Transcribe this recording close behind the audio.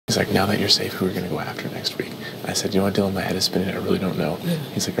He's like, now that you're safe, who are we going to go after next week? I said, you know what, Dylan, my head is spinning. I really don't know. Yeah.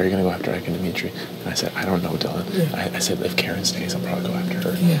 He's like, are you going to go after Ike and Dimitri? And I said, I don't know, Dylan. Yeah. I said, if Karen stays, I'll probably go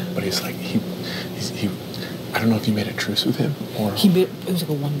after her. Yeah. But he's like, he I don't know if you made a truce with him or... It was like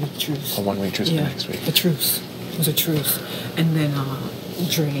a 1 week truce. A 1 week truce for next week. A truce. It was a truce. And then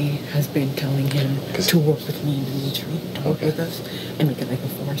Dre has been telling him to work with me and Dimitri, to work with us, and make it like a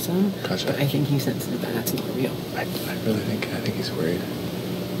foursome. Gotcha. But I think he senses that that's not real. I really think he's worried.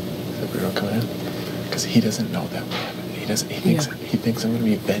 Is that Bruno coming in? Because he doesn't know that we have it. He thinks I'm going to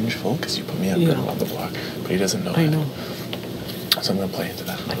be vengeful because you put me on Bruno on the block, but he doesn't know that. I know. So I'm going to play into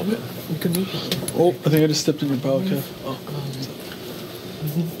that a little bit. We could make it. Oh, I think I just stepped in your bowel, Kev. Oh.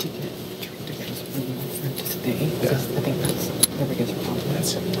 We need to get us Bruno for him to stay. Yeah. I think that's the biggest problem.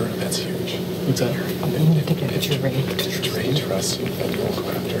 That's huge. What's that? We need to get Dre. If Dre trusts you, then you'll go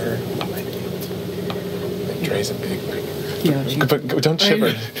after her. You might be able to. Like, Dre's a big, like... Yeah, but don't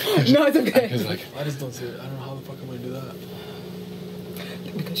shiver. No, it's okay. He's like... I just don't see it. I don't know how the fuck I'm going to do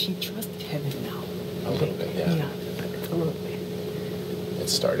that. Because she trusts Kevin now. A little bit, yeah. Yeah, a little bit.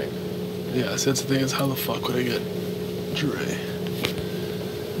 It's starting. Yeah, so that's the thing is how the fuck would I get Dre?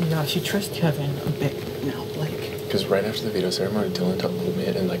 Yeah, she trusts Kevin a bit now, like... Because right after the veto ceremony, Dylan told me,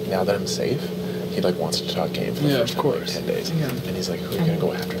 and like now that I'm safe, he like wants to talk game for the first time in like 10 days. Yeah. And he's like, who are you going to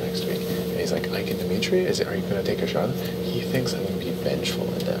go after next week? And he's like, Ike and Dimitri? Are you going to take a shot? He thinks I'm going to be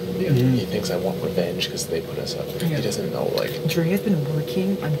vengeful in them. Mm-hmm. He thinks I want revenge because they put us up. Yeah. He doesn't know, like... Dre has been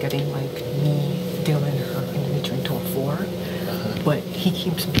working on getting, like, me, Dylan, her, and Dimitri into a 4. But he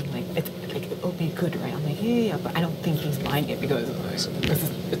keeps being like, it'll be good, right? I'm like, yeah, but I don't think he's buying it because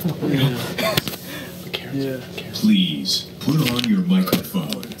it's not real. Yeah. Please, put on your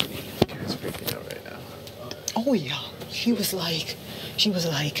microphone. Karen's freaking out right now. Oh, yeah. She was like,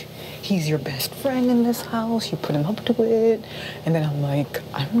 he's your best friend in this house. You put him up to it. And then I'm like,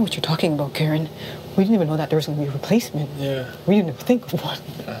 I don't know what you're talking about, Karen. We didn't even know that there was going to be a replacement. Yeah. We didn't even think of one.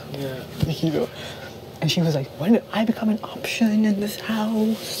 Yeah. You know? And she was like, when did I become an option in this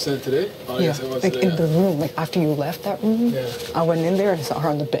house? Said today? Oh, Yeah, yes, it was like today, in the room, like after you left that room, Yeah. I went in there and saw her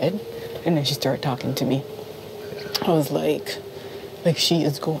on the bed, and then she started talking to me. I was like she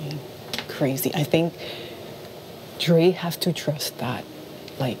is going crazy. I think Dre has to trust that,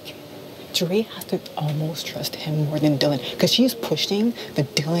 like, Dre has to almost trust him more than Dylan, because she's pushing the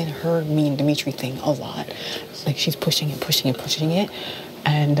Dylan, her, me, and Dimitri thing a lot. Like, she's pushing it,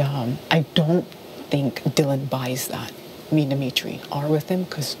 and I don't think Dylan buys that. Me and Dimitri are with him,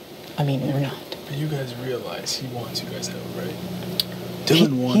 because, I mean, we're not. But you guys realize he wants you guys out, right?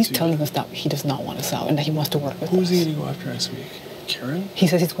 Dylan wants He's you. telling us that he does not want us out and that he wants to work with us. Who's he going to go after next week? Karen? He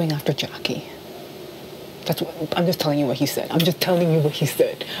says he's going after Jackie. That's what, I'm just telling you what he said. I'm just telling you what he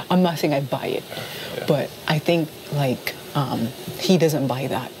said. I'm not saying I buy it. Yeah. But I think, like, he doesn't buy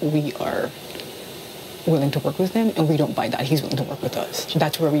that we are willing to work with him, and we don't buy that he's willing to work with us.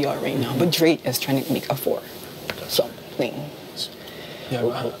 That's where we are right now. But Drake is trying to make a 4. Something. Yeah,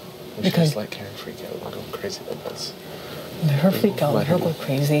 We should Because- just let Karen freak out and go crazy about this. Let her freak out, let her go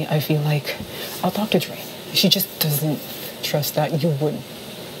crazy. I feel like I'll talk to Dre. She just doesn't trust that you would.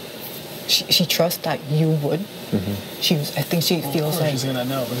 She trusts that you would. Mm-hmm. I think she feels like. she's going to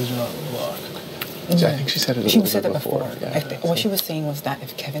know because you're not blocked. Yeah, I think she said it a She little said bit that before. Yeah, What she was saying was that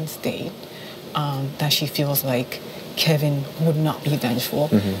if Kevin stayed, that she feels like Kevin would not be vengeful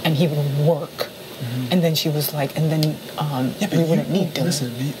and he would work. And then she was like, and then we wouldn't need Dylan.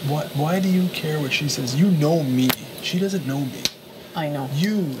 Listen, why do you care what she says? You know me. She doesn't know me. I know.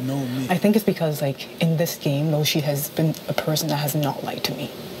 You know me. I think it's because, like, in this game, though, she has been a person that has not lied to me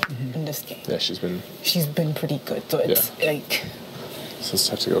in this game. Yeah, she's been pretty good. So it's like... So it's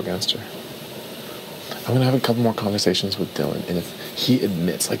tough to go against her. I'm gonna have a couple more conversations with Dylan, and if he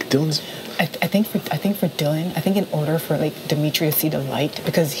admits, like, Dylan's... I think for Dylan, I think in order for, like, Dimitri to see the light,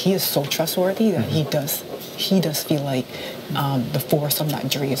 because he is so trustworthy that he does feel like the foursome that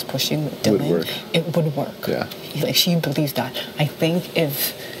Dre is pushing with Dylan, it would work. Yeah. She believes that. I think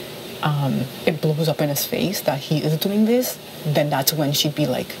if it blows up in his face that he is doing this, then that's when she'd be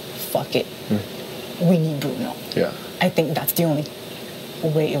like, fuck it. We need Bruno. Yeah. I think that's the only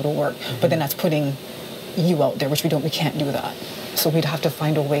way it will work. But then that's putting you out there, which we can't do that. So we'd have to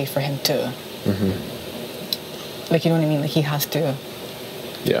find a way for him to, like, you know what I mean? Like, he has to.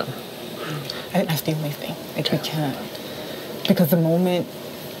 Yeah. I think that's the only thing. Like, we can't. Because the moment,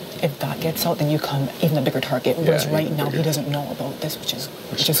 if that gets out, then you come even a bigger target. Whereas right now, he doesn't know about this, which is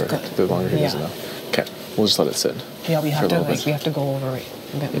good. The longer he doesn't know. Okay, we'll just let it sit. Yeah, we have to go over it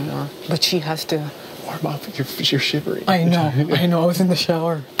a bit more. But she has to. Warm up. You're shivering. I know. I was in the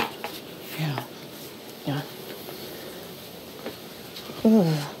shower. Yeah.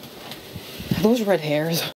 Ooh. Those red hairs.